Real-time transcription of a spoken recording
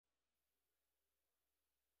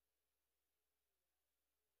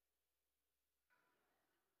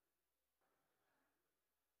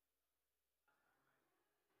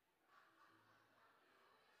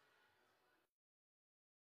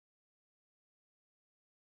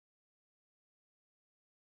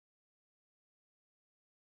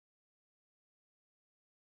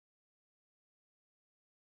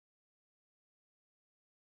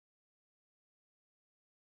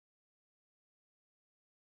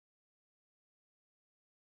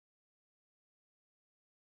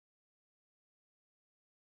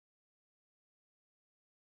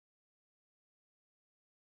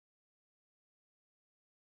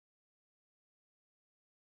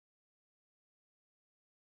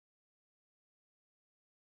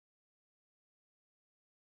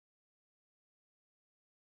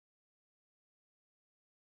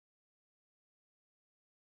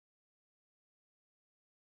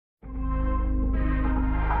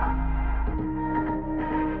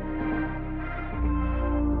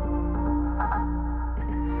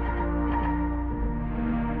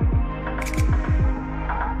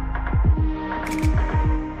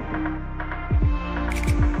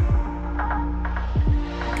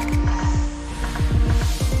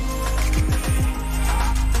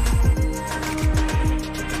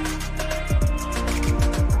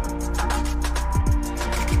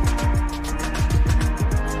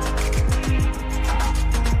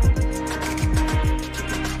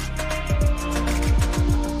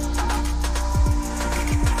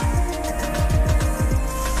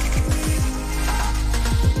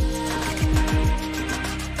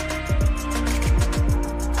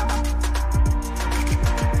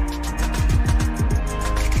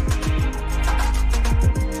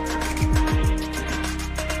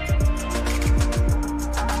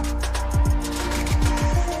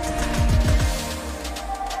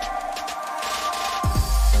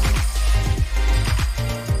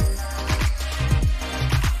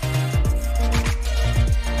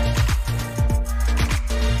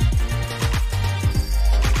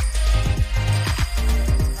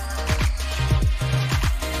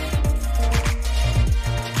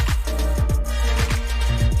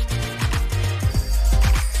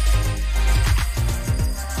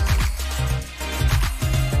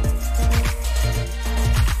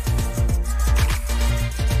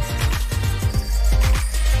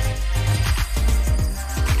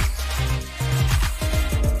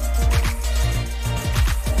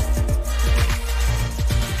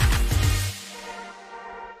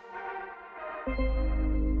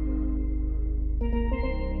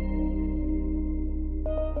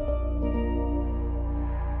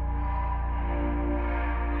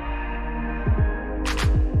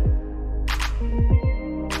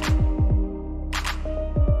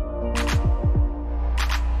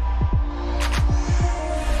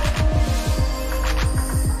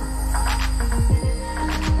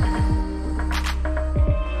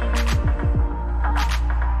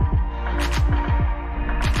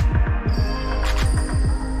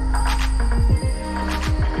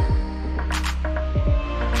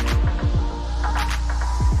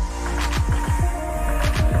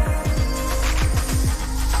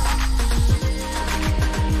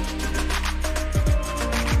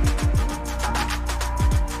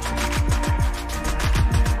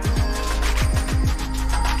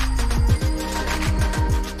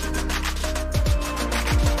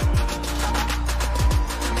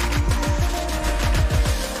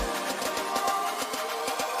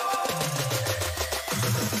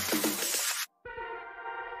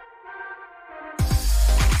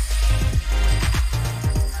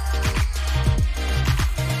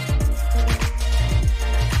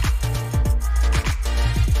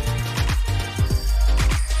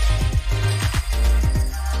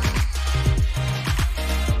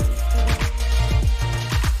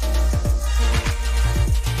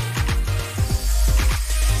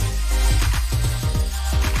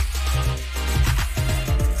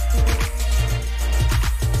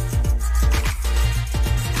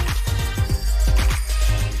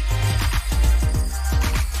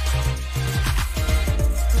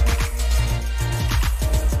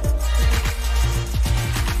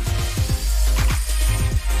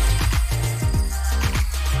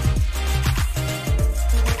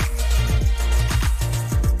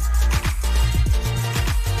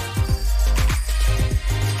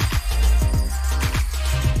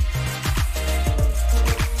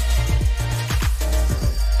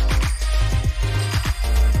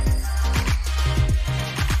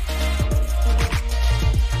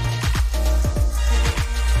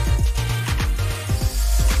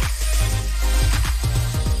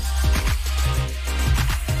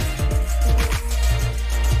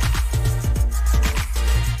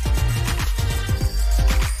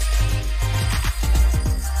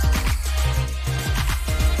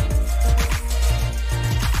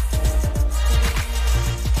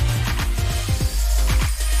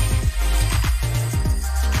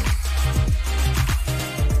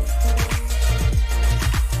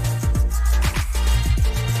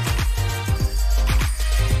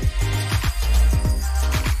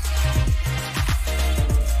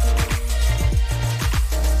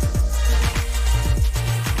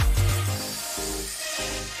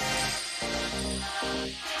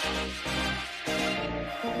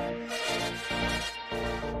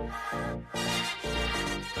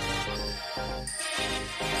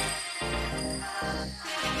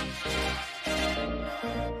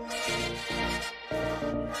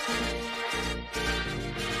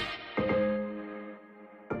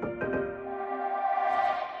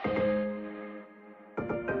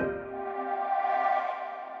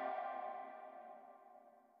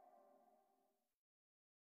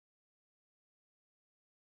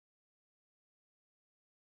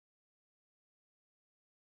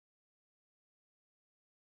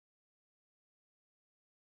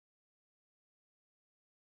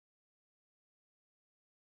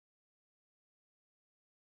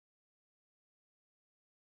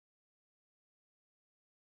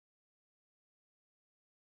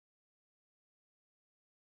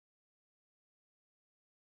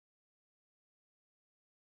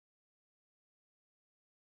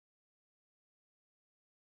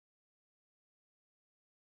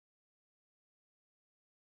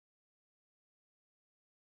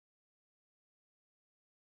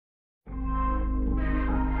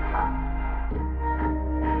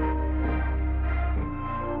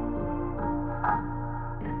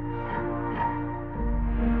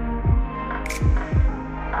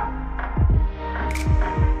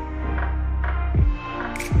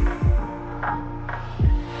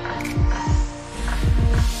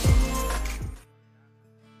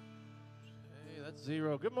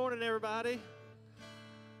intro. Good morning, everybody.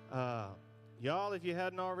 Y'all, if you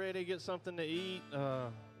hadn't already, get something to eat.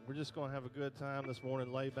 We're just going to have a good time this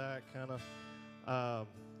morning, lay back, kind of.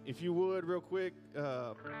 If you would, real quick,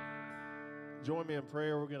 join me in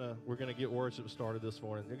prayer. We're gonna get worship started this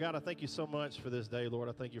morning. Dear God, I thank you so much for this day, Lord.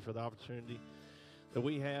 I thank you for the opportunity that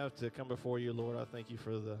we have to come before you, Lord. I thank you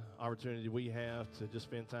for the opportunity we have to just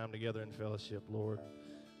spend time together in fellowship, Lord.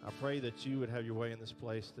 I pray that you would have your way in this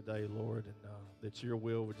place today, Lord, and that your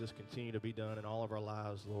will would just continue to be done in all of our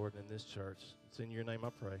lives, Lord, and in this church. It's in your name I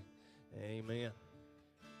pray. Amen.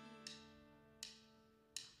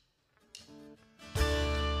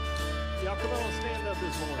 Y'all come on, stand up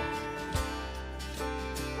this morning.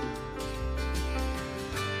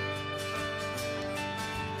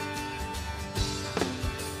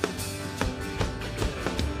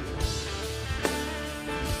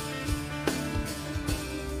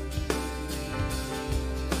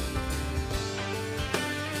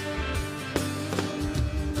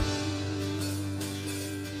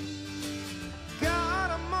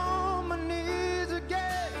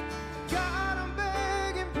 God, I'm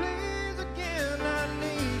begging, please again, I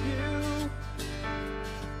need you.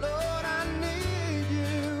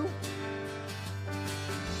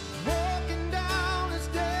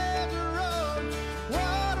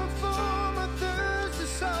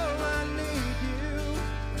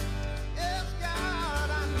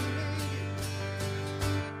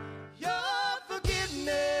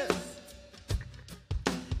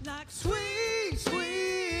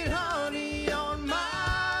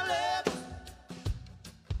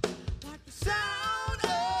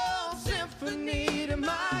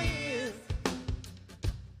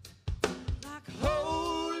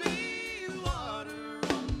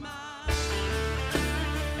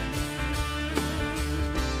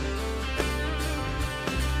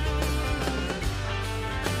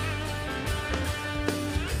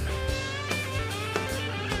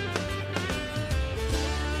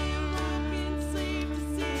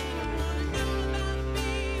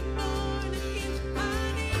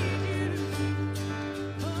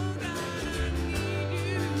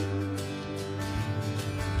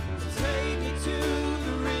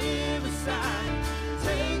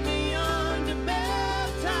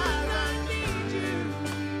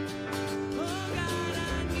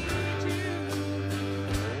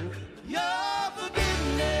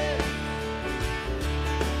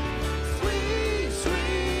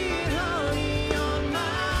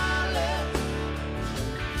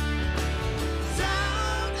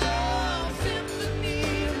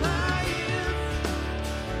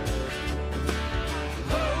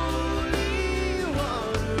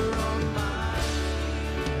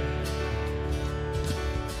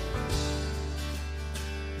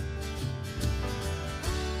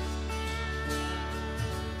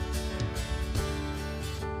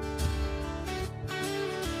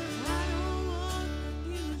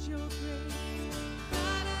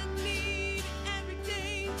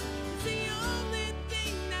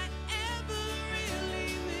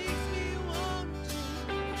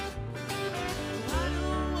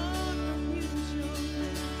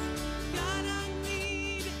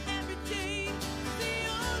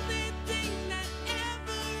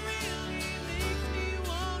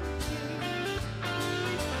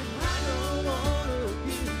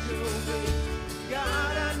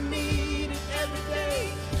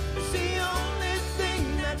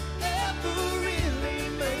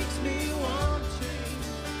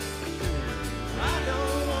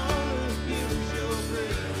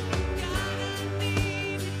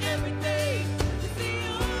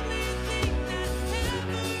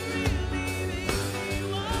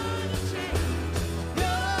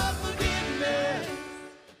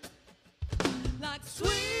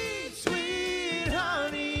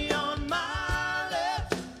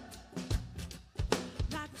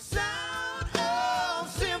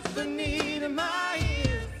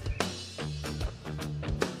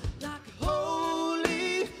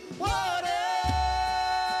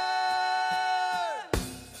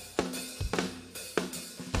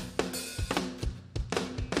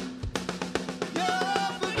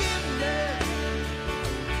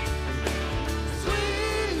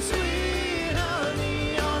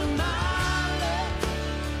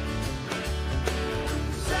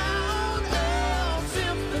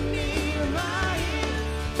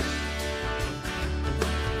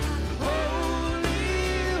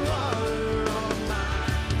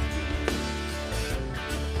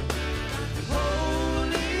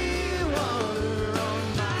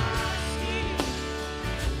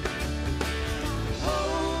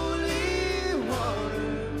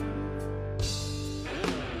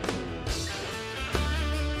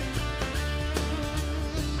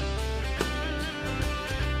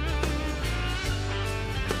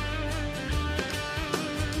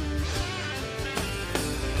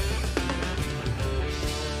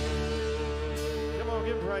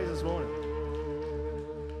 praise this morning.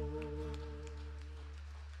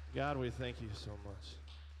 God, we thank you so much.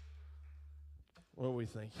 Lord, we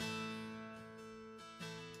thank you.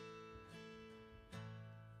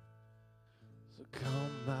 So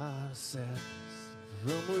come by sadness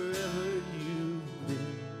from wherever you've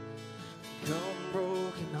been. Come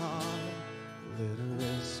broken heart, let a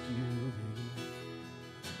rescue begin.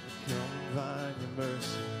 Come find your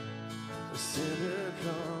mercy, a sinner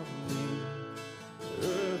come near.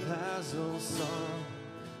 Earth has no song,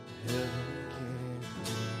 heaven can't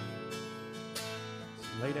hear. So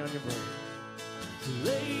lay down your burden. So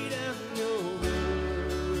lay down your burden.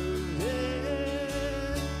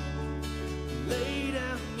 Lay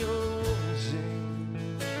down your shame.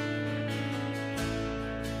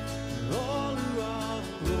 All who are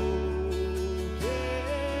broken,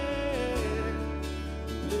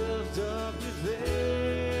 lift up your face.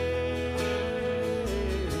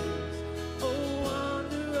 Oh,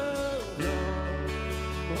 wanderer,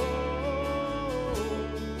 come home.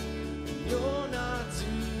 You're not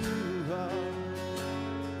too far.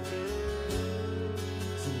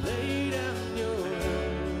 So lay down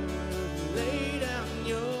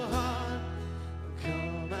your heart,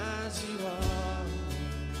 come as you are.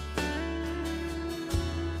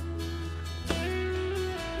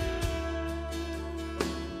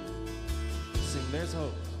 Sing, there's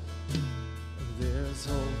hope. There's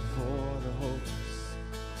hope for the hopeless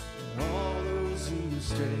and all those who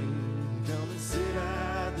stray. Come and sit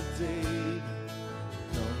at the table.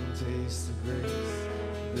 Come taste the grace.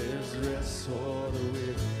 There's rest for the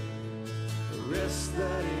weary, a rest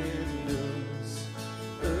that endures.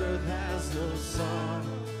 Earth has no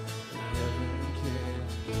sorrow, heaven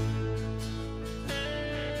can't hear.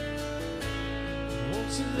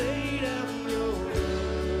 Won't you lay down your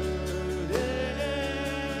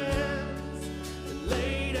burdens and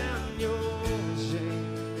lay down your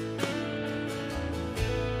shame?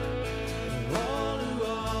 All who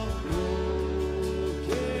are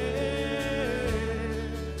broken,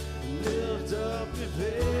 lift up your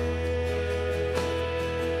face.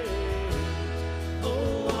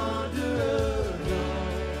 Oh, wanderer,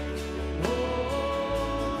 come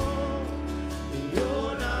home.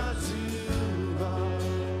 You're not too far.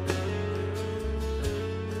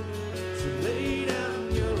 So lay down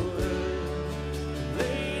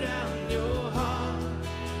your heart,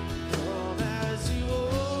 come as you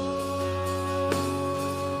are.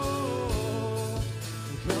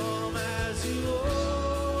 Come as you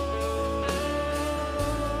are.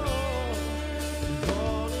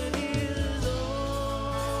 Falling in His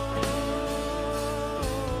arms.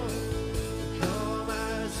 Come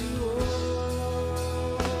as you are.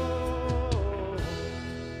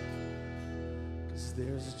 'Cause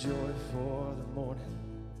there's joy for the morning.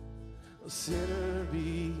 Oh, sinner,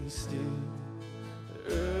 be still. The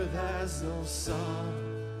earth has no song,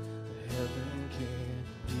 the heaven can't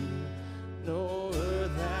hear. No,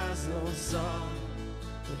 earth has no song,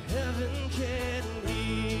 the heaven can't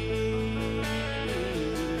hear.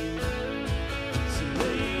 So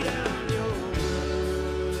lay down your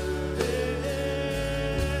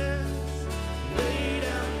burdens, lay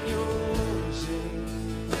down your shame.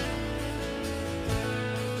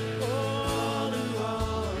 All who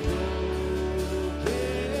are broken,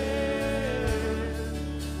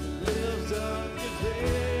 lift up your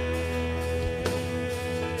face.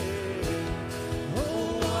 Oh,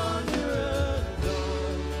 wanderer,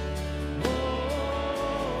 come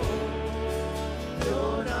home.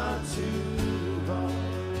 You're not too far.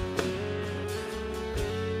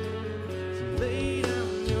 So lay down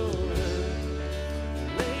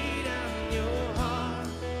your heart,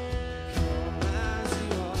 come as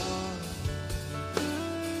you are.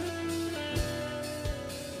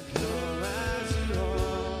 Come as you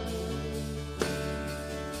are.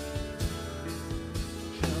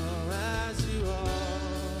 Come as you are.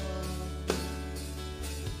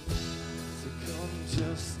 So come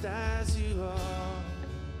just as you are.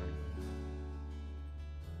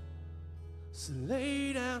 So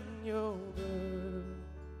lay down your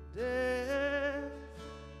burden,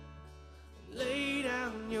 lay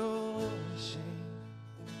down your shame.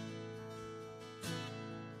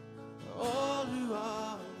 All who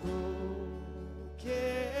are broken,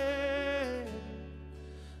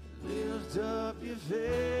 lift up your face.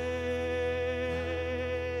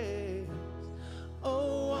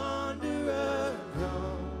 Oh, wanderer,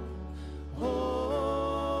 come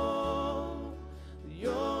home.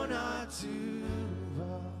 You're not too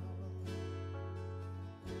far.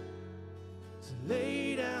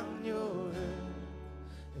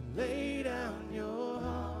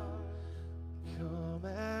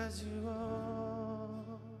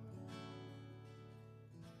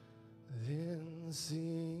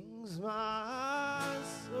 sings my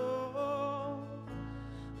soul,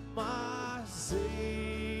 my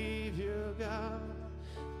Savior God,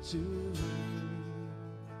 to thee.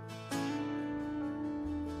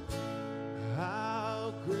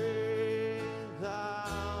 How great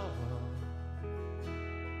thou art,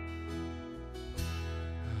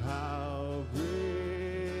 how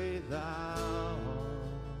great thou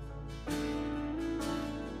art.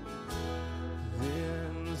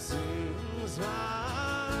 Then sings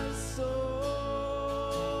my soul,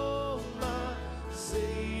 my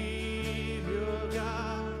Savior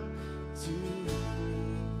God, to thee.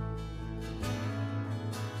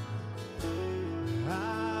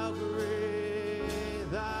 How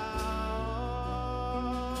great thou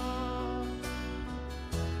art,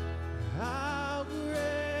 how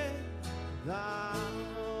great thou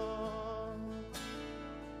art.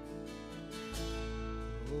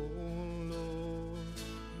 Oh Lord,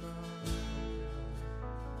 my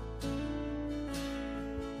God,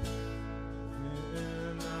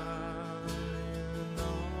 when I in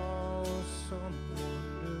awesome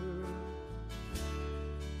wonder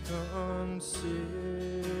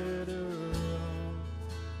consider all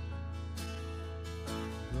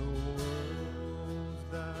the worlds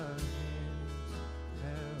thy hands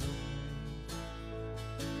have made.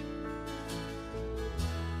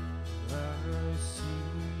 I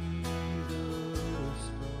see the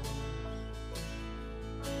stars,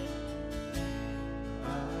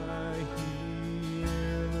 I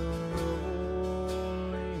hear the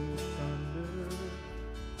rolling thunder,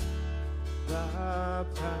 thy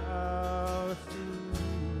power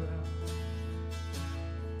throughout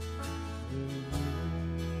the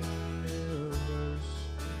universe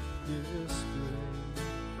displayed.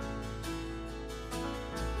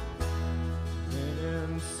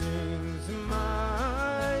 Then sings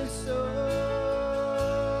my soul,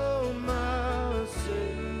 my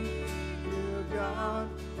Savior God,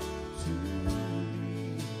 to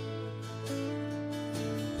thee.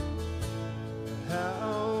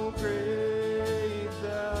 How great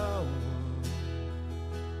thou art,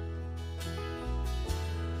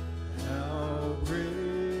 how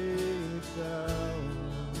great thou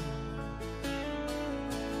art.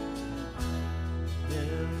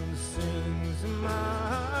 Then sings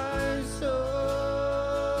my soul,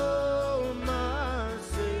 my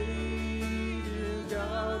Savior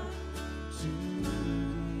God, to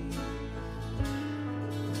thee.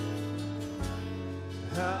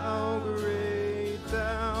 How great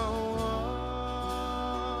thou art,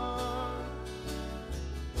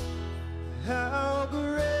 how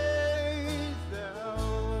great thou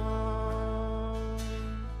art.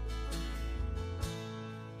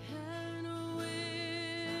 And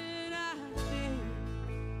when I think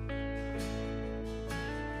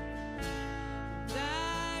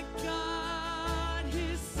that God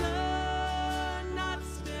His Son not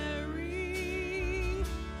sparing,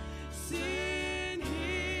 sent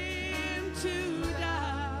Him to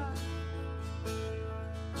die,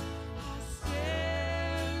 I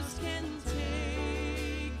scarce can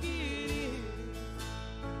take it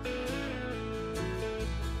in.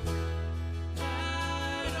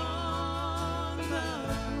 Right on the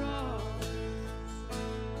cross,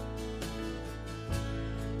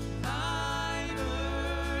 thy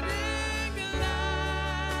burden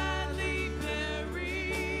gladly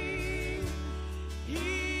bearing,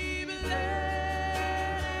 He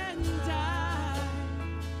bled and died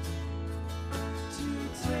to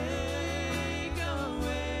take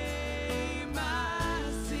away my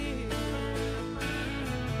sin.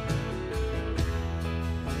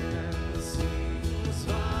 And sings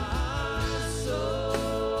my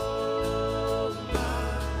soul,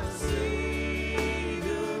 my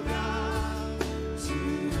Savior God, to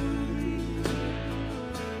thee.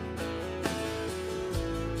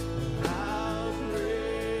 How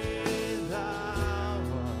great thou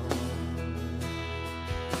art,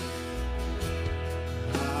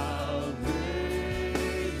 how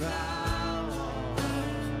great thou art.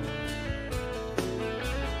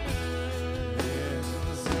 Then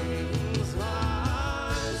sings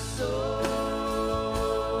my soul,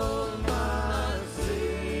 my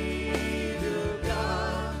Savior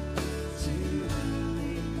God, to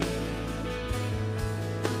thee.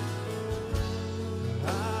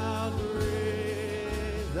 How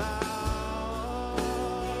great thou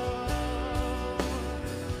art,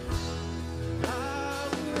 how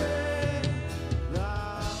great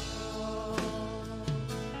thou art.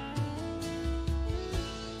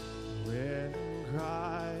 When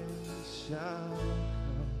Christ shall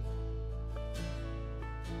come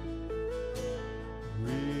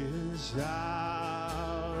with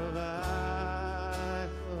shout of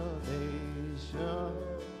acclamation,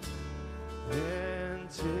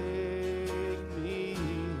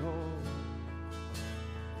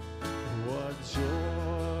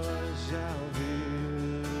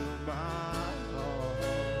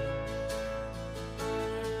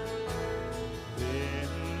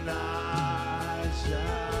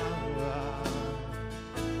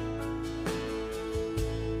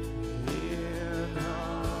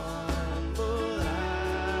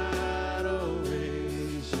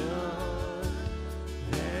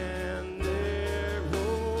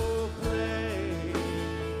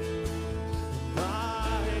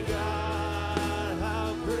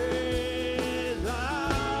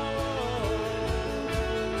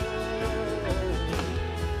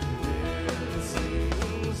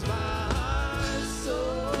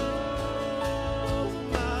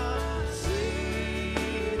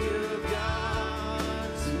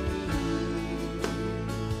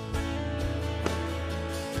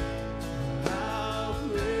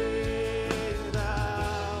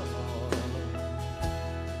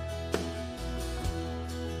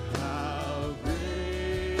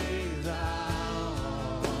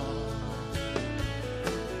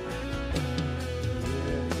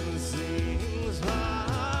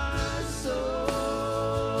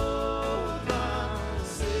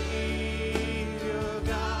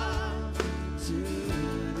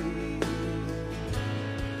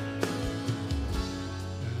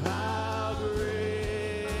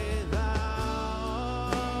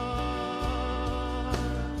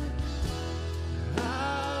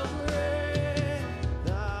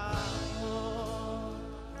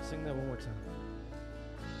 time.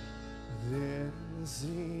 Then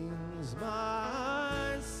sings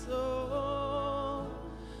my soul,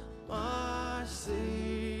 my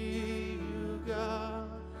Savior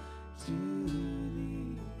God, to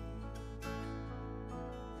thee.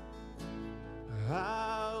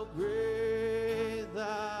 How great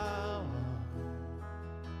thou art,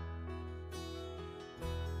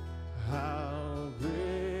 how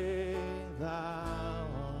great thou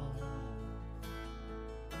art.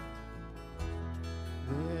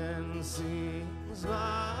 Then sings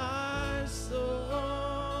my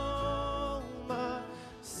soul, my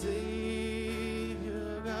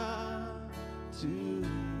Savior God, to thee.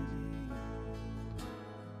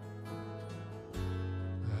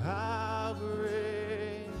 How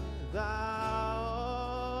great thou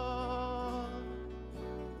art,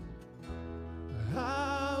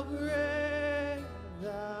 how great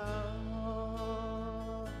thou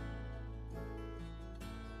art,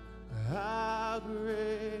 how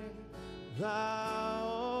great thou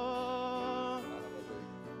art,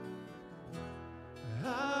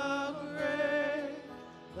 how great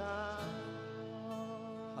thou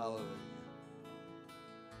art. Hallelujah.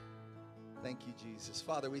 Thank you, Jesus.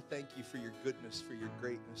 Father, we thank you for your goodness, for your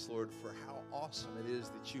greatness, Lord, for how awesome it is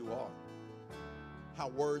that you are. How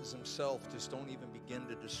words themselves just don't even begin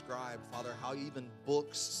to describe, Father, how even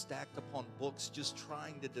books stacked upon books just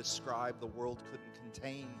trying to describe the world couldn't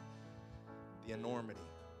contain the enormity.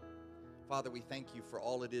 Father, we thank you for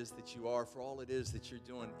all it is that you are, for all it is that you're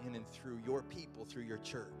doing in and through your people, through your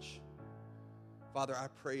church. Father, I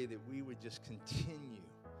pray that we would just continue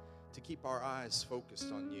to keep our eyes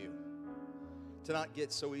focused on you, to not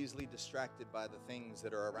get so easily distracted by the things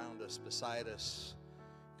that are around us, beside us,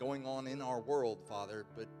 going on in our world, Father,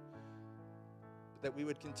 but that we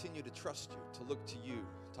would continue to trust you, to look to you,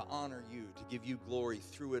 to honor you, to give you glory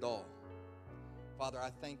through it all. Father, I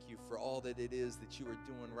thank you for all that it is that you are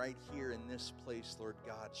doing right here in this place, Lord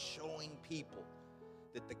God, showing people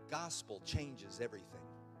that the gospel changes everything,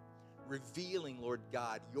 revealing, Lord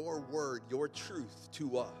God, your word, your truth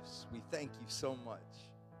to us. We thank you so much.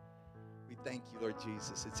 We thank you, Lord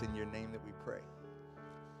Jesus. It's in your name that we pray.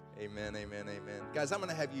 Amen, amen, amen. Guys, I'm going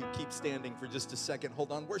to have you keep standing for just a second.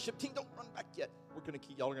 Hold on. Worship team, don't run back yet.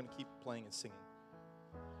 Y'all are going to keep playing and singing.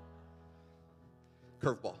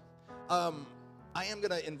 Curveball. I am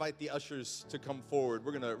going to invite the ushers to come forward.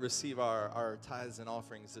 We're going to receive our tithes and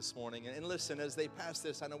offerings this morning. And listen, as they pass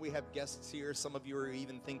this, I know we have guests here. Some of you are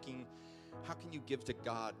even thinking, how can you give to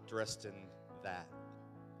God dressed in that?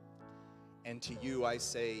 And to you, I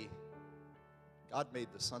say, God made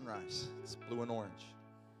the sunrise. It's blue and orange.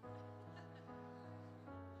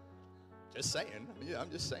 Just saying. Yeah,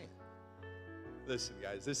 I'm just saying. Listen,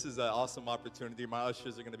 guys, this is an awesome opportunity. My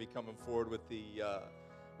ushers are going to be coming forward with the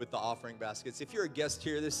offering baskets. If you're a guest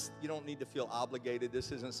here, you don't need to feel obligated.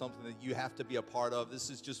 This isn't something that you have to be a part of. This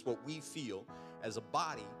is just what we feel as a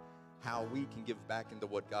body, how we can give back into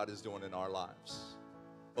what God is doing in our lives.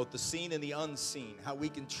 Both the seen and the unseen, how we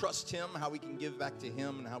can trust Him, how we can give back to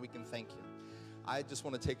Him, and how we can thank Him. I just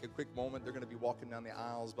want to take a quick moment. They're going to be walking down the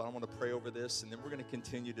aisles, but I want to pray over this, and then we're going to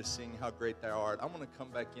continue to sing How Great Thou Art. I'm going to come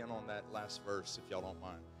back in on that last verse, if y'all don't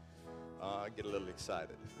mind. I get a little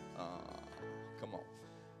excited. Come on.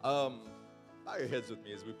 Bow your heads with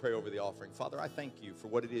me as we pray over the offering. Father, I thank you for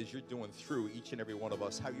what it is you're doing through each and every one of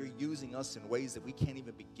us, how you're using us in ways that we can't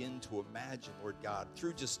even begin to imagine, Lord God,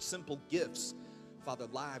 through just simple gifts. Father,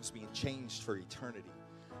 lives being changed for eternity.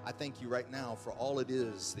 I thank you right now for all it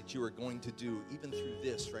is that you are going to do, even through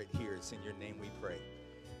this right here. It's in your name we pray.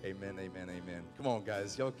 Amen, amen, amen. Come on,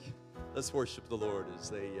 guys. Y'all, let's worship the Lord as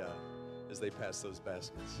they pass those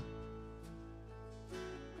baskets.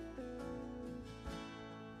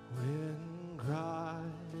 When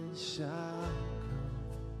Christ shall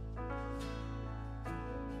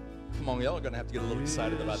Come on, y'all are going to have to get a little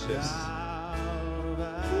excited about this.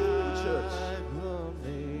 Ooh, church.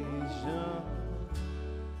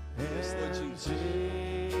 Yes, Lord Jesus.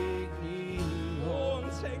 Take me home.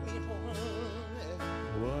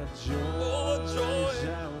 What joy,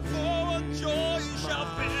 What joy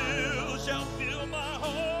shall fill my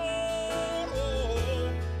heart. Oh.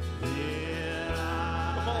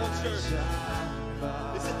 Come on, church.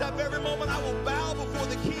 It's at that very moment I will bow before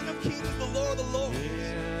the King of Kings, the Lord of Lords.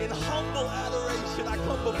 In humble adoration, I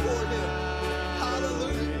come before Him.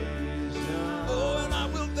 Hallelujah. Oh, and I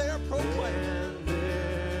will there proclaim.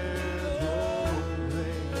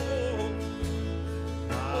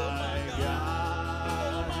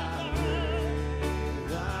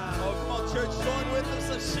 Join with us.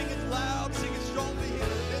 Let's sing it loud, sing it strongly here.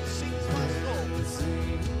 It sings my soul. It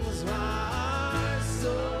sings my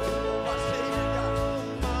soul. My Savior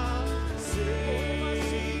God. My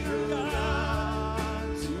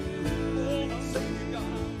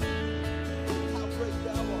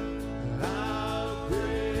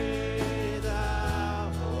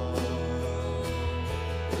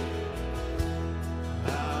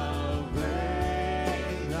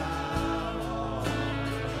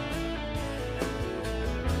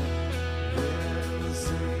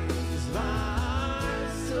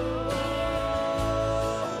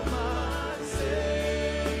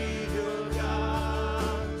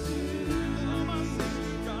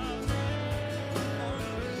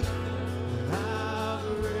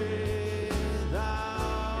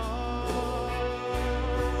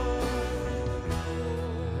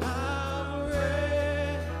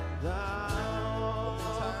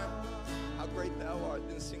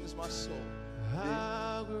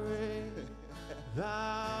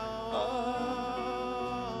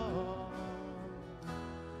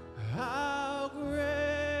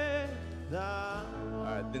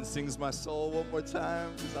Then sings my soul one more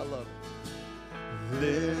time, because I love it.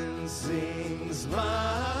 Then sings my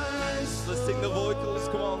soul. Let's sing the vocals.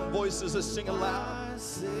 Come on, voices, let's sing aloud. My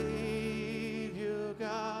Savior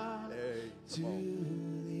God, Hey, to come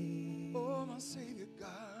on. thee. Oh, my Savior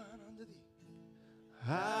God, unto thee.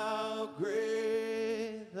 How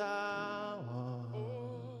great thou art.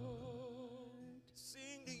 Oh, to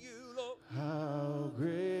sing to you, Lord. How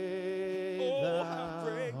great Oh, thou how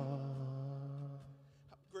great. art.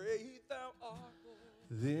 How great thou art, Lord.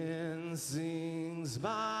 Then sings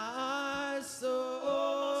my soul,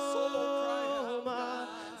 soul cry out, my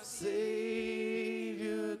God.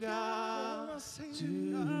 Savior God, Oh, my Savior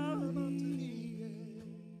to God, unto thee. thee.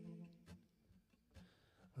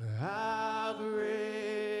 How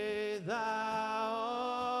great thou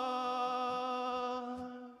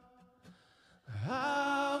art.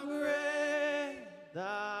 How great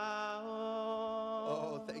thou art.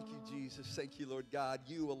 Oh, thank you, Jesus. Thank you, Lord God.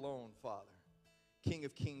 You alone, Father, King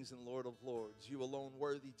of kings and Lord of lords. You alone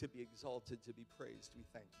worthy to be exalted, to be praised. We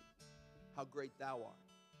thank you. How great thou art.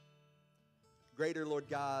 Greater, Lord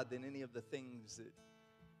God, than any of the things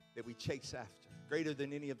that we chase after. Greater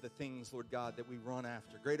than any of the things, Lord God, that we run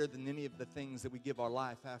after. Greater than any of the things that we give our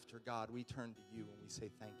life after, God. We turn to you and we say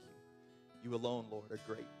thank you. You alone, Lord, are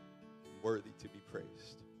great and worthy to be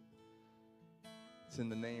praised. It's in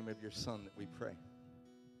the name of your Son that we pray.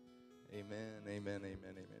 Amen, amen, amen,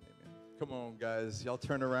 amen, amen. Come on, guys. Y'all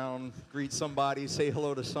turn around, greet somebody, say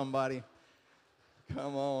hello to somebody.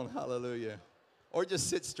 Come on, hallelujah. Or just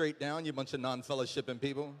sit straight down, you bunch of non-fellowshipping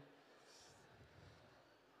people.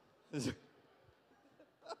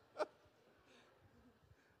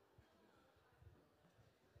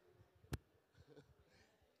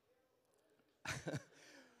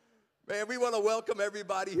 Man, we want to welcome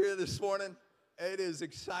everybody here this morning. It is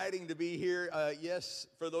exciting to be here. Yes,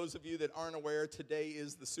 for those of you that aren't aware, today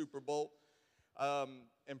is the Super Bowl.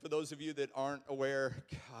 And for those of you that aren't aware,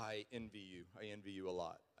 I envy you. I envy you a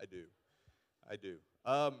lot. I do.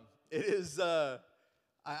 It is, I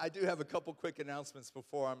do have a couple quick announcements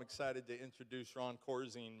before I'm excited to introduce Ron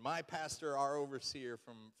Corzine, my pastor, our overseer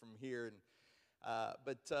from here.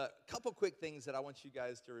 But a couple quick things that I want you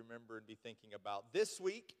guys to remember and be thinking about. This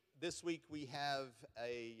week we have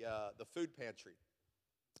the food pantry.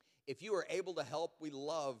 If you are able to help, we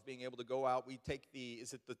love being able to go out. We take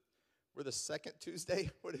we're the second Tuesday?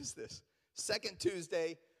 What is this? Second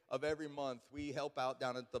Tuesday of every month, we help out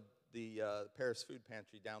down at the Paris Food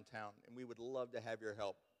Pantry downtown, and we would love to have your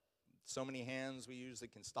help. So many hands, we usually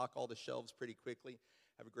can stock all the shelves pretty quickly,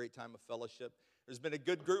 have a great time of fellowship. There's been a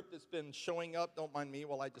good group that's been showing up. Don't mind me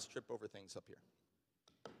while I just trip over things up here.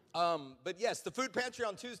 But yes, the food pantry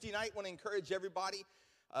on Tuesday night, want to encourage everybody.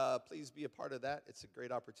 Please be a part of that. It's a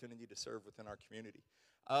great opportunity to serve within our community.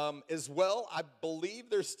 As well, I believe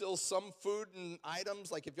there's still some food and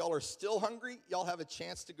items, like if y'all are still hungry, y'all have a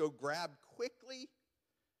chance to go grab quickly.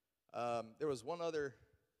 There was one other,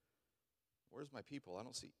 where's my people? I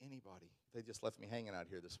don't see anybody. They just left me hanging out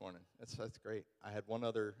here this morning. That's great. I had one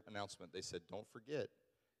other announcement. They said, don't forget,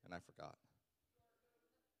 and I forgot.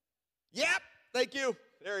 Yep, thank you.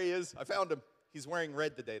 There he is. I found him. He's wearing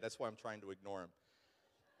red today. That's why I'm trying to ignore him.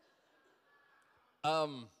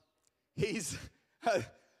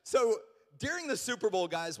 So during the Super Bowl,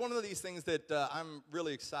 guys, one of these things that I'm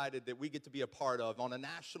really excited that we get to be a part of on a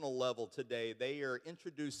national level today, they are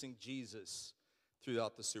introducing Jesus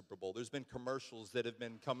throughout the Super Bowl. There's been commercials that have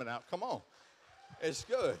been coming out. Come on. It's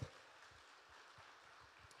good.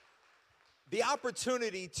 The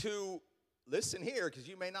opportunity to, listen here, because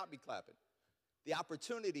you may not be clapping. The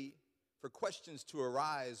opportunity for questions to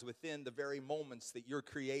arise within the very moments that you're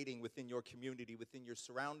creating within your community, within your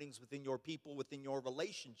surroundings, within your people, within your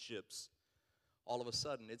relationships. All of a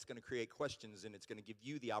sudden, it's going to create questions, and it's going to give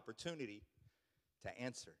you the opportunity to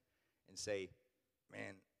answer and say,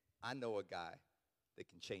 man, I know a guy that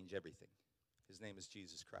can change everything. His name is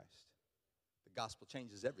Jesus Christ. The gospel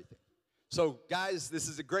changes everything. So, guys, this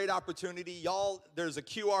is a great opportunity. Y'all, there's a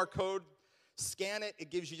QR code. Scan it.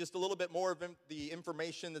 It gives you just a little bit more of the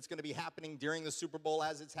information that's going to be happening during the Super Bowl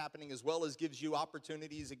as it's happening, as well as gives you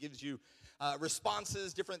opportunities. It gives you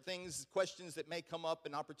responses, different things, questions that may come up,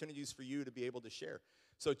 and opportunities for you to be able to share.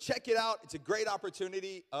 So check it out. It's a great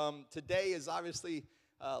opportunity. Today is obviously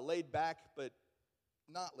laid back, but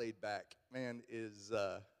not laid back, man, is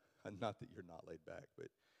not that you're not laid back, but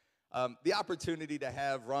the opportunity to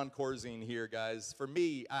have Ron Corzine here, guys. For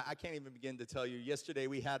me, I can't even begin to tell you. Yesterday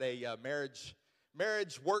we had a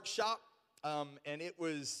marriage workshop, and it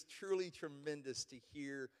was truly tremendous to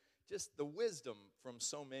hear just the wisdom from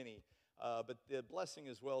so many. But the blessing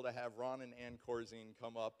as well to have Ron and Ann Corzine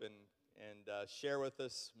come up and share with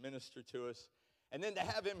us, minister to us. And then to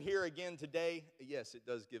have him here again today, yes, it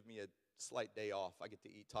does give me a slight day off. I get to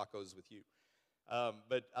eat tacos with you.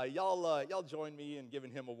 But y'all join me in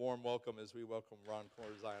giving him a warm welcome as we welcome Ron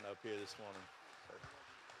Corzine up here this morning.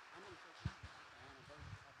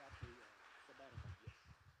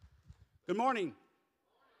 Good morning.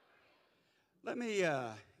 Let me,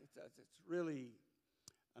 it's really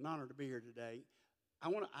an honor to be here today. I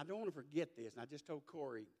don't want to forget this, and I just told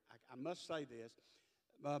Corey, I must say this.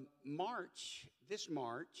 This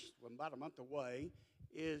March, well, about a month away,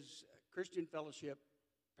 is Christian Fellowship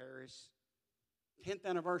Paris 10th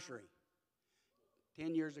anniversary.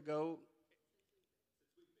 10 years ago.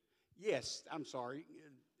 Yes, I'm sorry.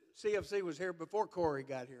 CFC was here before Corey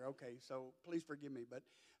got here. Okay, so please forgive me. But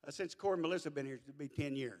since Corey and Melissa have been here, it'll be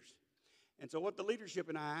 10 years. And so what the leadership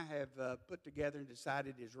and I have put together and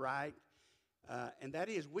decided is right, and that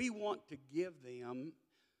is we want to give them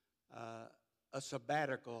a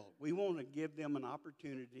sabbatical. We want to give them an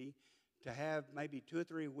opportunity to have maybe 2 or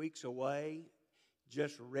 3 weeks away,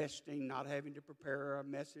 just resting, not having to prepare a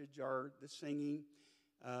message or the singing.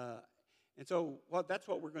 And so that's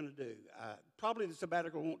what we're going to do. Probably the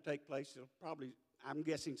sabbatical won't take place. It'll probably, I'm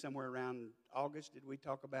guessing, somewhere around August, did we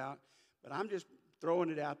talk about? But I'm just throwing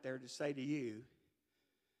it out there to say to you,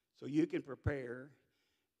 so you can prepare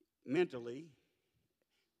mentally,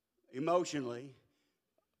 emotionally.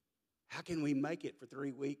 How can we make it for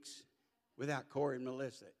 3 weeks without Corey and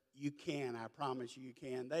Melissa? You can. I promise you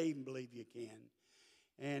can. They even believe you can.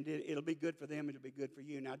 And it'll be good for them. It'll be good for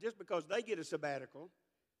you. Now, just because they get a sabbatical,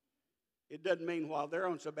 it doesn't mean while they're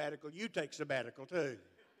on sabbatical, you take sabbatical too.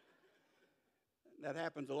 That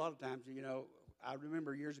happens a lot of times. You know, I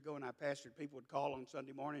remember years ago when I pastored, people would call on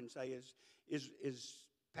Sunday morning and say, is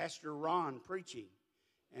Pastor Ron preaching?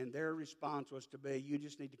 And their response was to be, you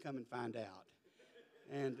just need to come and find out.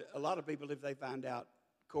 And a lot of people, if they find out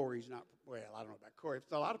Corey's not, well, I don't know about Corey.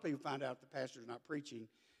 If a lot of people find out the pastor's not preaching,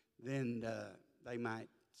 then they might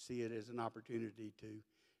see it as an opportunity to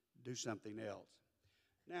do something else.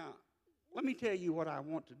 Now, let me tell you what I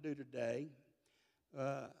want to do today.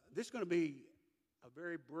 This is going to be a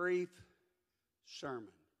very brief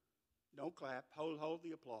sermon. Don't clap. Hold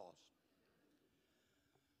the applause.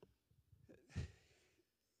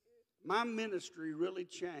 My ministry really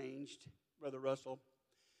changed, Brother Russell,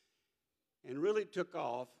 and really took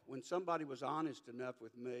off when somebody was honest enough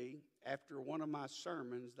with me. After one of my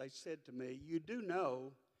sermons, they said to me, you do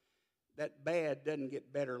know that bad doesn't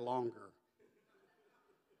get better longer.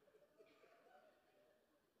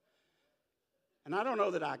 And I don't know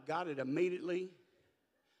that I got it immediately.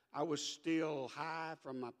 I was still high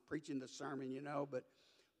from my preaching the sermon, you know, but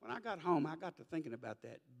when I got home, I got to thinking about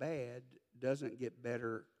that. Bad doesn't get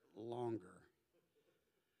better longer.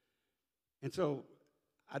 And so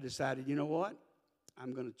I decided, you know what?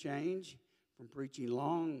 I'm going to change from preaching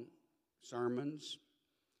long sermons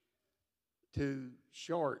to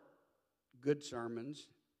short, good sermons.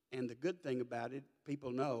 And the good thing about it,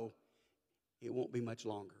 people know it won't be much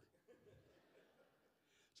longer.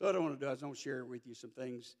 So what I want to do is I want to share with you some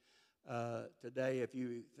things today, a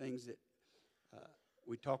few things that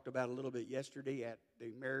we talked about a little bit yesterday at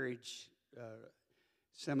the marriage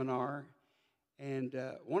seminar. And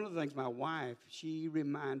one of the things my wife, she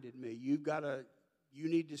reminded me, you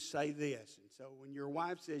need to say this. And so when your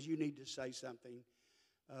wife says you need to say something,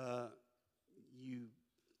 you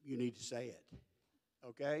need to say it.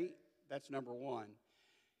 Okay? That's number one.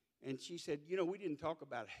 And she said, you know, we didn't talk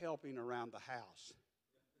about helping around the house.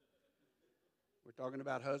 We're talking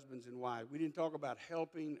about husbands and wives. We didn't talk about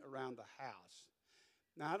helping around the house.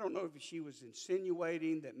 Now, I don't know if she was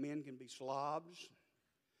insinuating that men can be slobs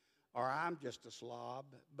or I'm just a slob,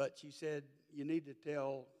 but she said you need to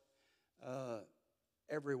tell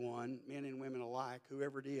everyone, men and women alike,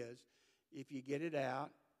 whoever it is, if you get it out,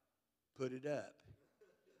 put it up.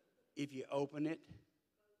 If you open it,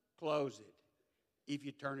 close it. If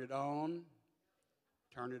you turn it on,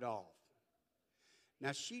 turn it off.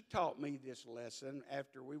 Now, she taught me this lesson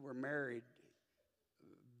after we were married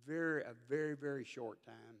a very, very short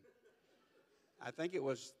time. I think it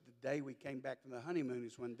was the day we came back from the honeymoon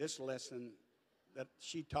is when this lesson that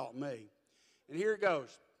she taught me. And here it goes.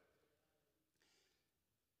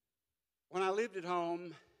 When I lived at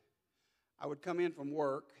home, I would come in from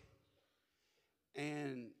work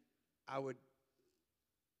and I would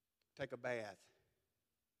take a bath.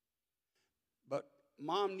 But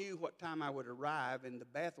Mom knew what time I would arrive, and the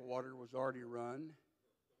bath water was already run.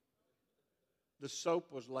 The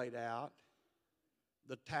soap was laid out.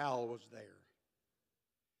 The towel was there.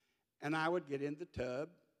 And I would get in the tub.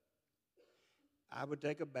 I would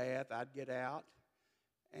take a bath. I'd get out.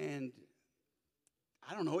 And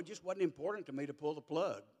I don't know, it just wasn't important to me to pull the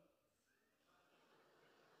plug.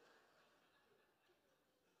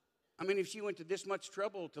 I mean, if she went to this much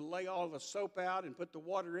trouble to lay all the soap out and put the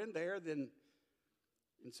water in there, then,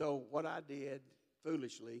 and so what I did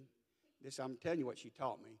foolishly, I'm telling you what she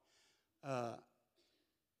taught me. I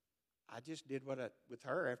just did with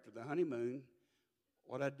her after the honeymoon,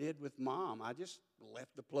 what I did with Mom. I just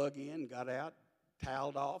left the plug in, got out,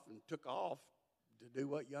 toweled off, and took off to do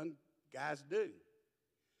what young guys do.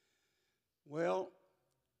 Well,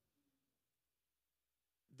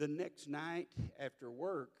 the next night after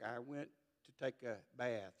work, I went to take a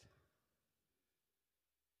bath.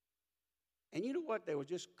 And you know what? There was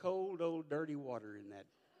just cold, old, dirty water in that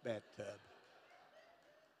bathtub.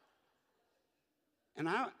 And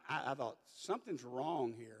I thought, something's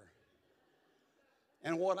wrong here.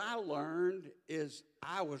 And what I learned is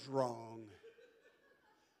I was wrong.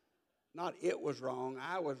 Not it was wrong,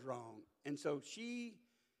 I was wrong. And so she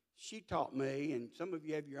taught me, and some of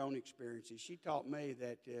you have your own experiences, she taught me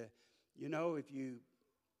that, if you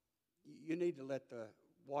need to let the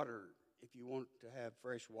water, if you want to have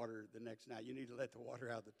fresh water the next night, you need to let the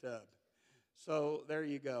water out of the tub. So there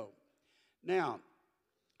you go. Now,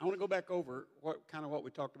 I want to go back over what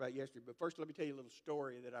we talked about yesterday. But first, let me tell you a little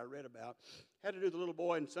story that I read about. Had to do with a little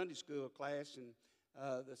boy in Sunday school class, and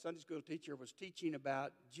the Sunday school teacher was teaching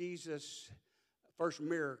about Jesus' first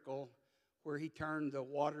miracle, where he turned the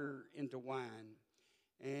water into wine.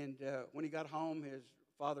 And when he got home, his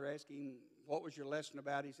father asked him, "What was your lesson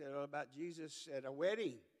about?" He said, "About Jesus at a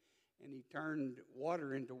wedding, and he turned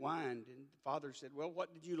water into wine." And the father said, "Well,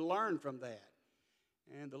 what did you learn from that?"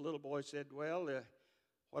 And the little boy said, "Well,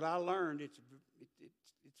 what I learned, it's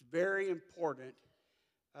very important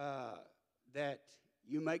that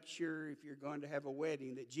you make sure if you're going to have a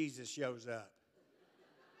wedding that Jesus shows up."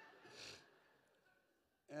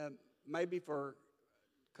 Maybe for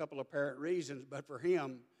a couple of apparent reasons, but for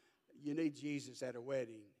him, you need Jesus at a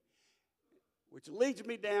wedding. Which leads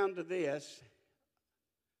me down to this.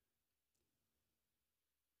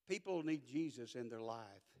 People need Jesus in their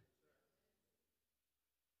life.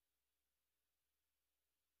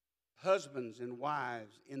 Husbands and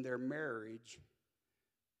wives in their marriage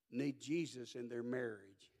need Jesus in their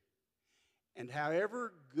marriage. And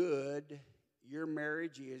however good your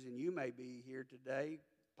marriage is, and you may be here today,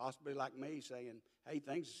 possibly like me, saying, "Hey,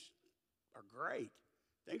 things are great.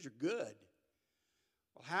 Things are good."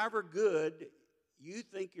 Well, however good you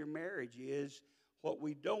think your marriage is, what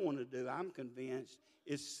we don't want to do, I'm convinced,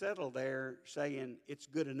 is settle there saying it's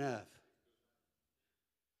good enough.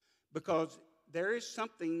 Because there is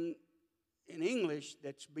something in English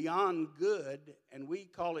that's beyond good, and we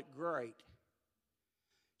call it great.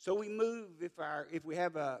 So we move, if we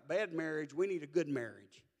have a bad marriage, we need a good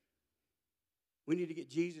marriage. We need to get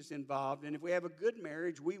Jesus involved. And if we have a good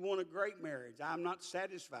marriage, we want a great marriage. I'm not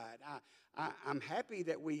satisfied. I'm happy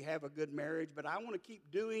that we have a good marriage, but I want to keep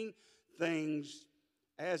doing things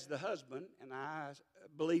as the husband, and I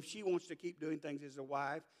believe she wants to keep doing things as a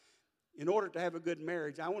wife. In order to have a good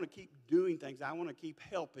marriage, I want to keep doing things. I want to keep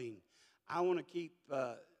helping. I don't want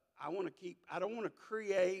to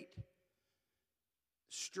create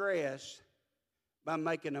stress by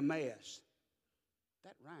making a mess.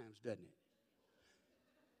 That rhymes, doesn't it?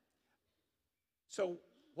 So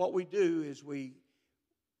what we do is we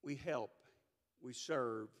help, we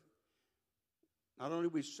serve. Not only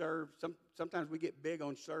we serve, sometimes we get big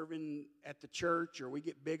on serving at the church, or we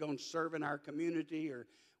get big on serving our community, or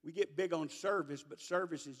we get big on service, but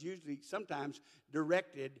service is usually sometimes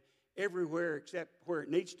directed everywhere except where it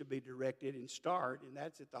needs to be directed and start, and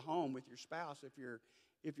that's at the home with your spouse if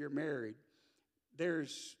you're married.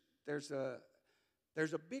 There's a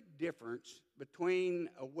big difference between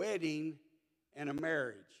a wedding and a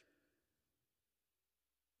marriage.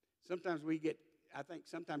 Sometimes I think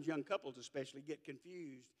sometimes young couples especially get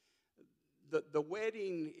confused. The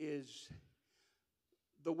wedding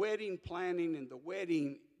planning and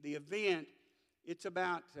the event, it's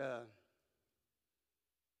about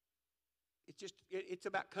it's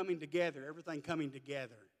about coming together, everything coming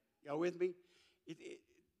together. Y'all with me?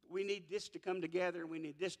 We need this to come together, and we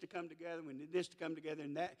need this to come together, and we need this to come together,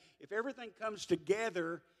 and that. If everything comes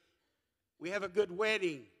together, we have a good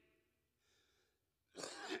wedding.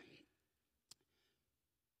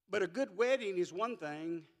 But a good wedding is one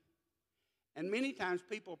thing, and many times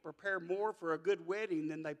people prepare more for a good wedding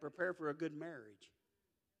than they prepare for a good marriage.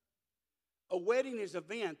 A wedding is an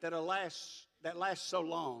event that lasts so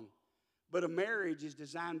long, but a marriage is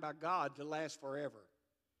designed by God to last forever.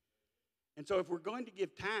 And so if we're going to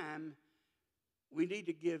give time, we need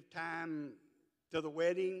to give time to the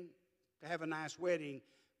wedding, to have a nice wedding,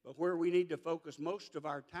 But where we need to focus most of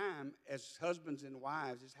our time as husbands and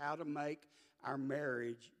wives is how to make our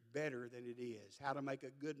marriage better than it is, how to make a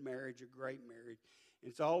good marriage a great marriage. And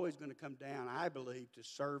it's always going to come down, I believe, to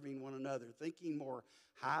serving one another, thinking more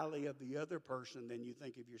highly of the other person than you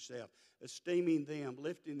think of yourself, esteeming them,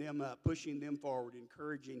 lifting them up, pushing them forward,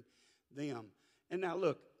 encouraging them. And now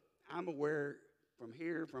look, I'm aware from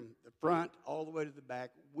here, from the front all the way to the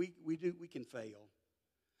back, we can fail.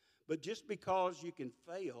 But just because you can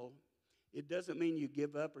fail, it doesn't mean you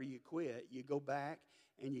give up or you quit. You go back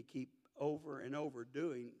and you keep over and over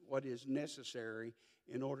doing what is necessary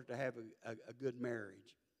in order to have a good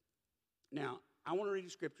marriage. Now, I want to read a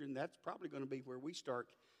scripture, and that's probably going to be where we start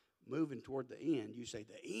moving toward the end. You say,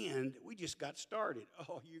 the end? We just got started.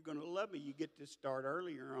 Oh, you're going to love me. You get to start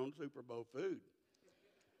earlier on Super Bowl food.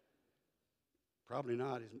 Probably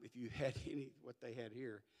not if you had what they had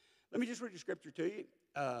here. Let me just read a scripture to you.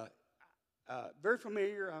 Very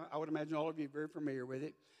familiar. I would imagine all of you are very familiar with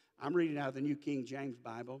it. I'm reading out of the New King James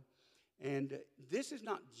Bible. And this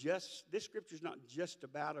scripture is not just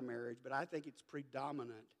about a marriage, but I think it's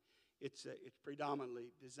predominant. It's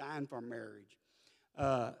predominantly designed for marriage.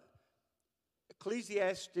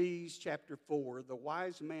 Ecclesiastes chapter 4, the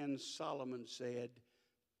wise man Solomon said,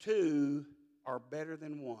 2 are better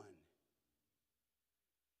than 1.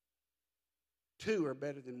 2 are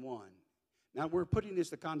better than 1. Now, we're putting this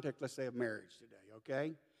in the context, let's say, of marriage today,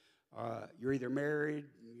 okay? You're either married,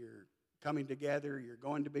 you're coming together, you're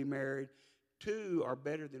going to be married. 2 are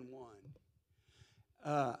better than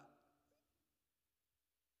 1.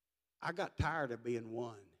 I got tired of being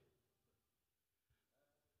 1.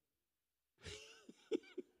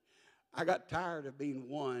 I got tired of being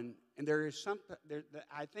 1, and there is something,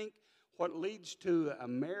 I think what leads to a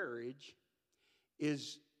marriage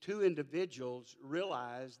is 2 individuals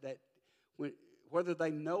realize that whether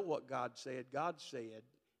they know what God said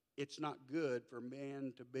it's not good for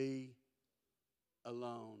men to be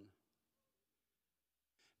alone.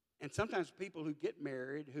 And sometimes people who get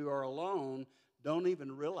married, who are alone, don't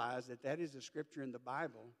even realize that is a scripture in the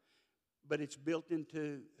Bible, but it's built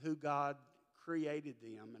into who God created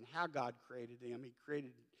them and how God created them. He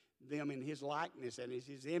created them in His likeness and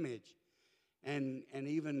His image. And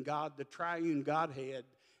even God, the triune Godhead,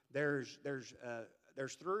 there's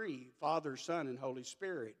 3, Father, Son, and Holy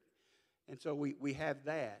Spirit. And so we have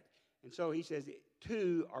that. And so he says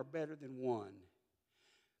 2 are better than 1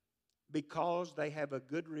 because they have a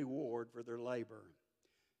good reward for their labor.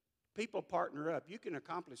 People partner up. You can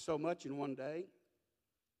accomplish so much in one day.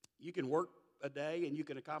 You can work a day and you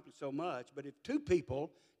can accomplish so much. But if 2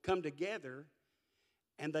 people come together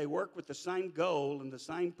and they work with the same goal and the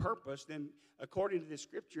same purpose, then according to the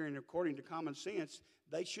scripture and according to common sense,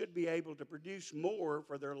 they should be able to produce more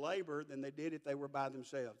for their labor than they did if they were by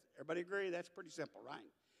themselves. Everybody agree? That's pretty simple, right?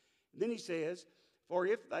 And then he says, for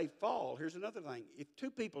if they fall, here's another thing. If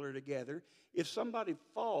 2 people are together, if somebody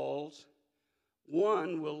falls,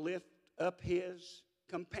 one will lift up his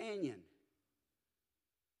companion.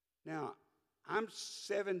 Now, I'm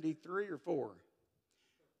 73 or 4.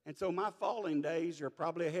 And so my falling days are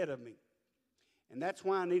probably ahead of me. And that's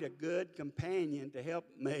why I need a good companion to help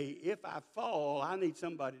me. If I fall, I need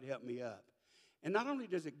somebody to help me up. And not only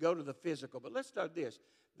does it go to the physical, but let's start this.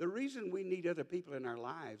 The reason we need other people in our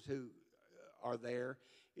lives who are there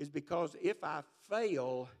is because if I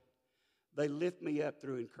fail, they lift me up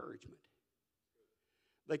through encouragement.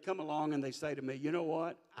 They come along and they say to me, you know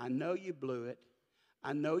what? I know you blew it.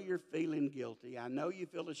 I know you're feeling guilty. I know you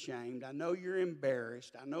feel ashamed. I know you're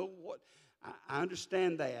embarrassed. I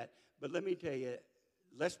understand that. But let me tell you,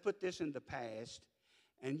 let's put this in the past,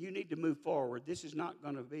 and you need to move forward. This is not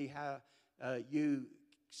going to be how you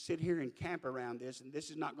sit here and camp around this, and this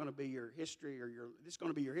is not going to be your history this is going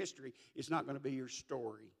to be your history. It's not going to be your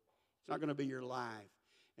story. It's not going to be your life.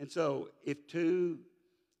 And so if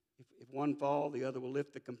one fall, the other will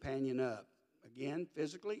lift the companion up. Again,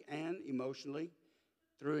 physically and emotionally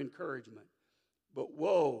through encouragement. But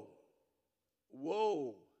woe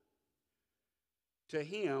to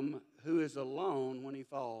him who is alone when he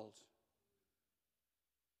falls.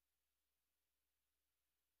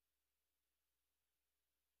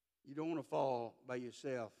 You don't want to fall by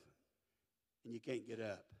yourself and you can't get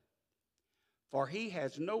up. For he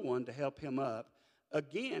has no one to help him up.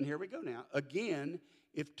 Again, here we go now. Again,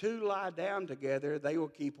 if 2 lie down together, they will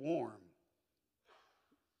keep warm.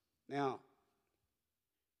 Now,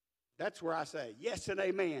 that's where I say yes and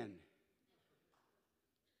amen.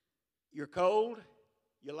 You're cold,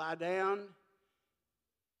 you lie down,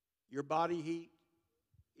 your body heat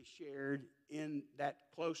is shared in that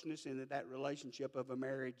closeness and in that relationship of a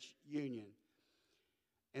marriage union.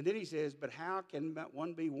 And then he says, but how can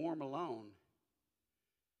one be warm alone?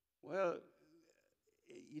 Well,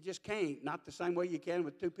 you just can't. Not the same way you can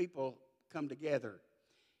with two people come together.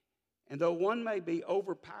 And though one may be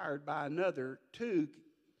overpowered by another, two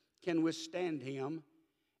can withstand him,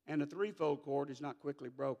 and a threefold cord is not quickly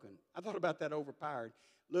broken. I thought about that overpowered.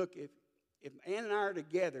 Look, if Ann and I are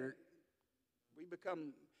together, we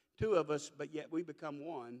become two of us, but yet we become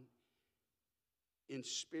one in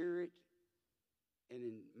spirit and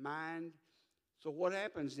in mind. So what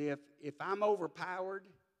happens if I'm overpowered,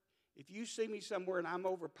 if you see me somewhere and I'm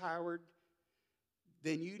overpowered,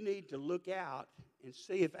 then you need to look out and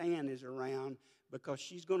see if Ann is around, because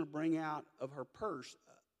she's going to bring out of her purse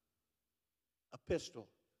a pistol.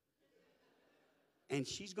 And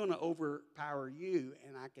she's going to overpower you,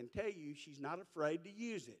 and I can tell you she's not afraid to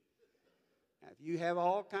use it. Now, if you have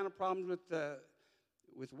all kind of problems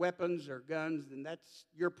with weapons or guns, then that's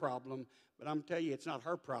your problem. But I'm telling you, it's not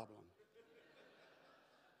her problem.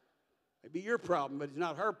 It'd be your problem, but it's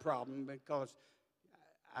not her problem, because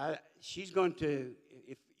she's going to,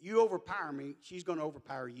 if you overpower me, she's going to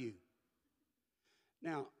overpower you.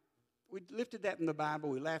 Now, we lifted that from the Bible.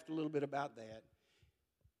 We laughed a little bit about that.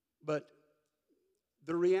 But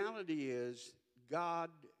the reality is, God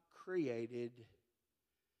created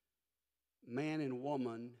man and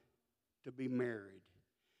woman to be married.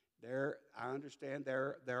 I understand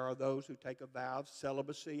there are those who take a vow of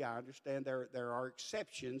celibacy. I understand there are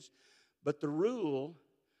exceptions. But the rule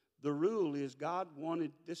is God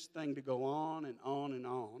wanted this thing to go on and on and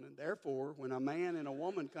on. And therefore, when a man and a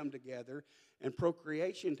woman come together and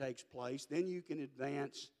procreation takes place, then you can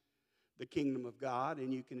advance the kingdom of God,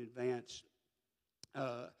 and you can advance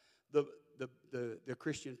the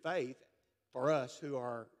Christian faith for us who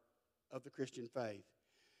are of the Christian faith.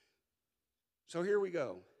 So here we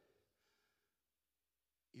go.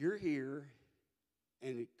 You're here,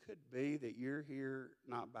 and it could be that you're here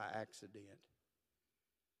not by accident.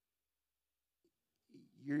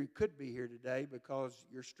 You could be here today because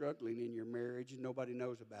you're struggling in your marriage and nobody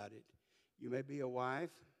knows about it. You may be a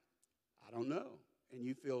wife, I don't know, and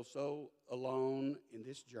you feel so alone in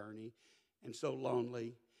this journey and so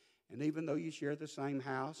lonely. And even though you share the same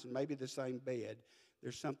house and maybe the same bed,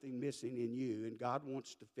 there's something missing in you. And God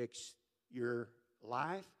wants to fix your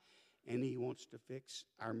life, and He wants to fix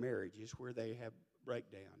our marriages where they have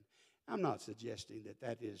breakdown. I'm not suggesting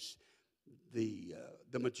that is the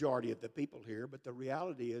majority of the people here, but the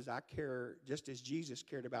reality is I care just as Jesus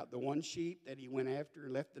cared about the one sheep that He went after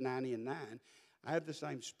and left the 99. I have the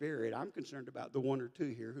same spirit. I'm concerned about the one or two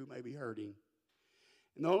here who may be hurting.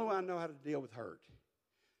 And the only way I know how to deal with hurt,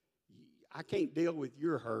 I can't deal with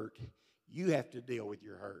your hurt. You have to deal with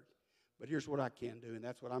your hurt. But here's what I can do, and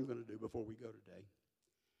that's what I'm going to do before we go today.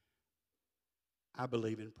 I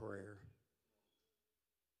believe in prayer.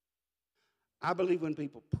 I believe when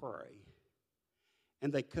people pray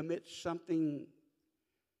and they commit something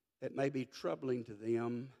that may be troubling to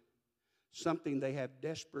them, something they have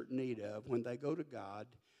desperate need of, when they go to God,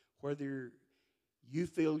 whether you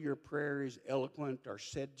feel your prayer is eloquent or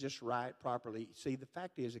said just right, properly. See, the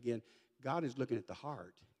fact is, again, God is looking at the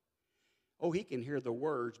heart. Oh, He can hear the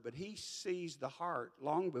words, but He sees the heart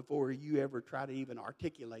long before you ever try to even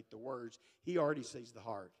articulate the words. He already sees the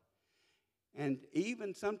heart. And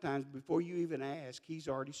even sometimes before you even ask, He's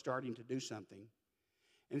already starting to do something.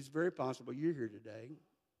 And it's very possible you're here today,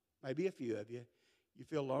 maybe a few of you. You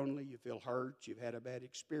feel lonely, you feel hurt, you've had a bad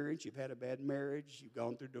experience, you've had a bad marriage, you've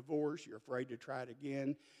gone through divorce, you're afraid to try it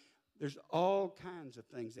again. There's all kinds of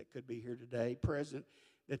things that could be here today, present,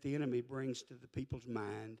 that the enemy brings to the people's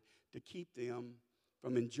mind to keep them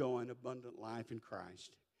from enjoying abundant life in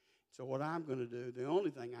Christ. So what I'm going to do, the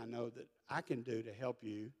only thing I know that I can do to help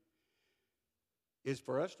you is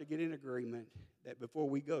for us to get in agreement that before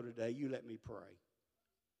we go today, you let me pray.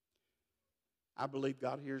 I believe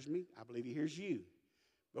God hears me. I believe He hears you.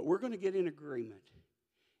 But we're going to get in agreement.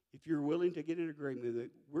 If you're willing to get in agreement, that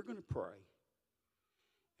we're going to pray.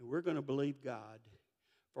 And we're going to believe God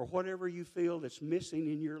for whatever you feel that's missing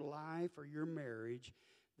in your life or your marriage,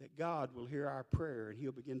 that God will hear our prayer and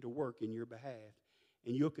He'll begin to work in your behalf.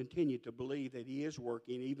 And you'll continue to believe that He is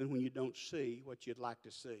working even when you don't see what you'd like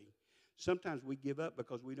to see. Sometimes we give up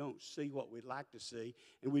because we don't see what we'd like to see,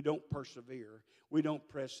 and we don't persevere. We don't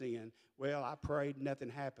press in. Well, I prayed, nothing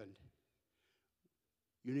happened.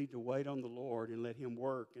 You need to wait on the Lord and let Him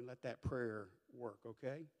work and let that prayer work,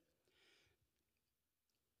 okay?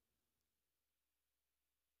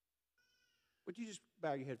 Would you just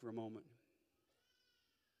bow your head for a moment?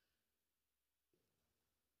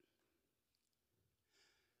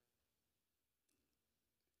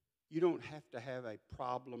 You don't have to have a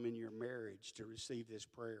problem in your marriage to receive this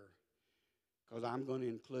prayer, because I'm going to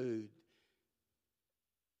include,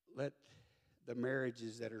 let the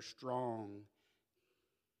marriages that are strong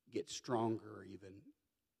get stronger even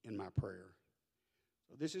in my prayer.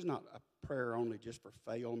 So this is not a prayer only just for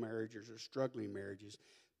failed marriages or struggling marriages.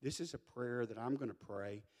 This is a prayer that I'm going to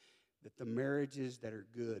pray that the marriages that are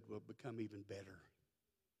good will become even better.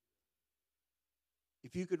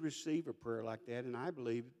 If you could receive a prayer like that, and I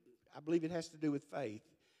believe it has to do with faith.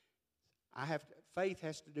 Faith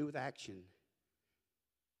has to do with action.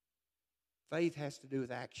 Faith has to do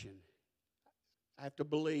with action. I have to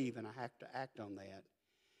believe and I have to act on that.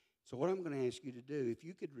 So what I'm going to ask you to do, if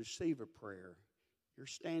you could receive a prayer, you're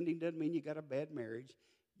standing doesn't mean you got a bad marriage.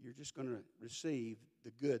 You're just going to receive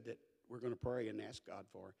the good that we're going to pray and ask God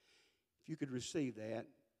for. If you could receive that,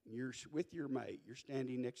 and you're with your mate, you're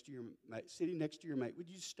standing next to your mate, sitting next to your mate, would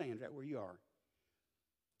you stand right where you are?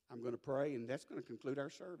 I'm going to pray, and that's going to conclude our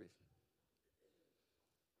service.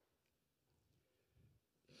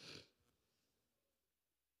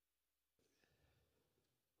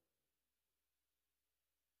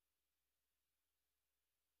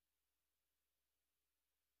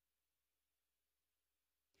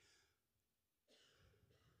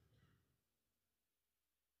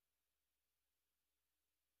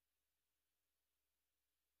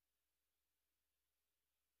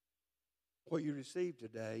 What you received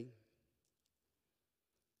today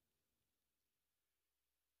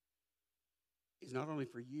is not only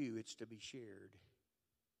for you, it's to be shared.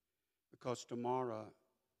 Because tomorrow,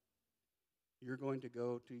 you're going to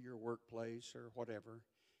go to your workplace or whatever,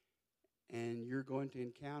 and you're going to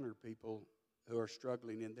encounter people who are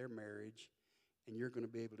struggling in their marriage, and you're going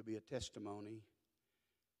to be able to be a testimony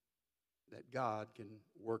that God can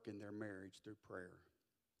work in their marriage through prayer.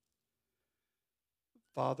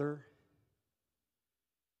 Father,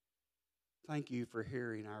 thank you for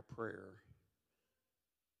hearing our prayer.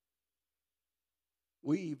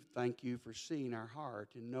 We thank you for seeing our heart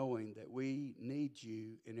and knowing that we need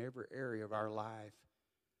you in every area of our life.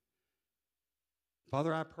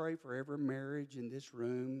 Father, I pray for every marriage in this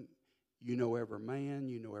room. You know every man,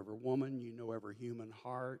 you know every woman, you know every human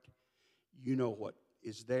heart. You know what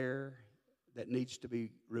is there that needs to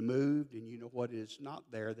be removed, and you know what is not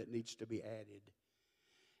there that needs to be added.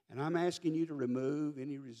 And I'm asking you to remove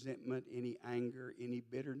any resentment, any anger, any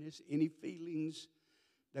bitterness, any feelings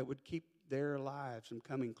that would keep their lives from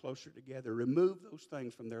coming closer together. Remove those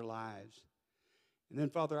things from their lives. And then,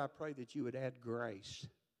 Father, I pray that you would add grace,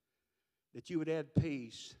 that you would add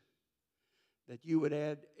peace, that you would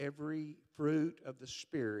add every fruit of the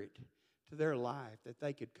Spirit to their life, that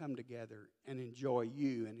they could come together and enjoy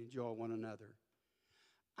you and enjoy one another.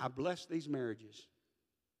 I bless these marriages.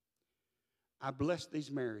 I bless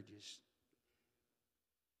these marriages.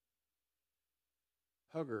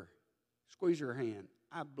 Hug her. Squeeze her hand.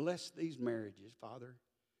 I bless these marriages, Father.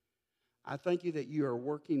 I thank you that you are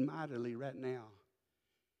working mightily right now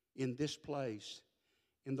in this place,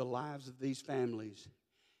 in the lives of these families.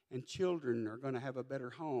 And children are going to have a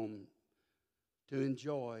better home to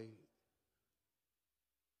enjoy.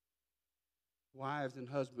 Wives and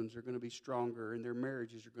husbands are going to be stronger, and their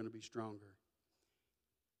marriages are going to be stronger.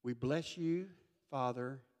 We bless you,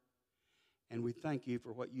 Father, and we thank you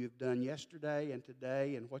for what you've done yesterday and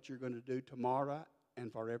today and what you're going to do tomorrow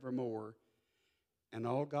and forevermore. And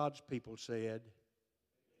all God's people said,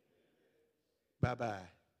 bye-bye.